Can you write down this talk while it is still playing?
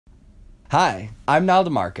Hi, I'm Nyle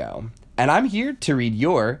DiMarco, and I'm here to read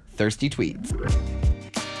your thirsty tweets.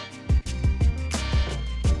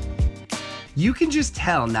 You can just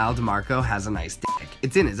tell Nyle DiMarco has a nice dick.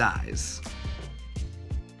 It's in his eyes.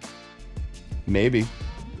 Maybe.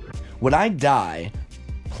 When I die,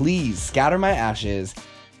 please scatter my ashes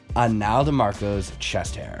on Nyle DiMarco's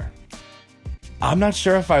chest hair. I'm not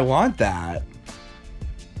sure if I want that.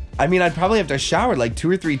 I mean, I'd probably have to shower like 2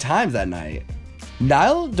 or 3 times that night.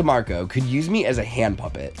 Nyle DiMarco could use me as a hand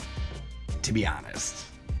puppet, to be honest.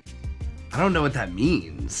 I don't know what that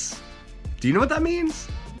means. Do you know what that means?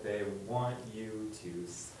 They want you to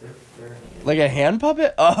stick their hand. Like a hand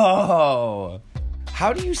puppet? Oh!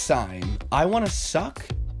 How do you sign, I want to suck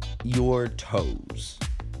your toes?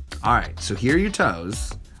 Alright, so here are your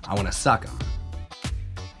toes. I want to suck them.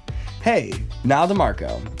 Hey, Nyle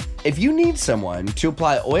DiMarco. If you need someone to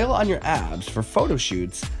apply oil on your abs for photo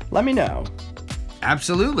shoots, let me know.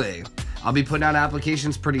 Absolutely. I'll be putting out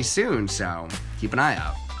applications pretty soon, so keep an eye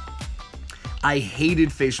out. I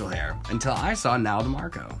hated facial hair until I saw Nyle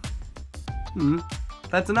DiMarco.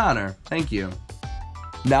 That's an honor. Thank you.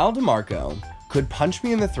 Nyle DiMarco could punch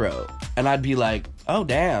me in the throat, and I'd be like, oh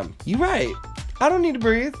damn, you right. I don't need to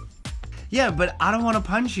breathe. Yeah, but I don't want to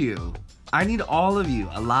punch you. I need all of you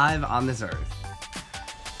alive on this earth.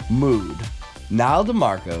 Mood. Nyle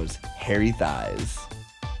DiMarco's hairy thighs.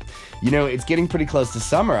 You know, it's getting pretty close to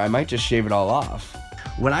summer. I might just shave it all off.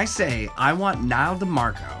 When I say I want Nyle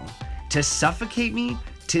DiMarco to suffocate me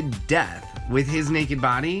to death with his naked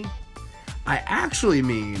body, I actually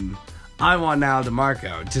mean I want Nyle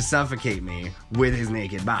DiMarco to suffocate me with his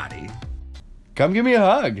naked body. Come give me a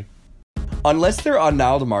hug. Unless they're on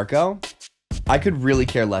Nyle DiMarco, I could really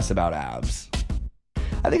care less about abs.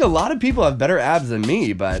 I think a lot of people have better abs than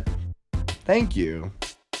me, but thank you.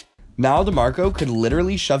 Nyle DiMarco could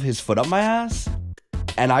literally shove his foot up my ass,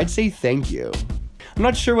 and I'd say thank you. I'm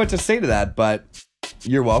not sure what to say to that, but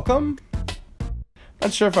you're welcome?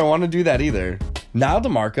 Not sure if I want to do that either. Nyle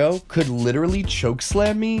DiMarco could literally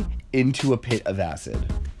chokeslam me into a pit of acid.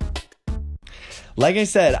 Like I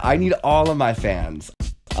said, I need all of my fans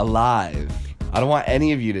alive. I don't want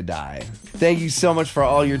any of you to die. Thank you so much for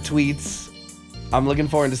all your tweets. I'm looking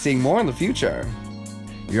forward to seeing more in the future.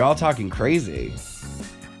 You're all talking crazy.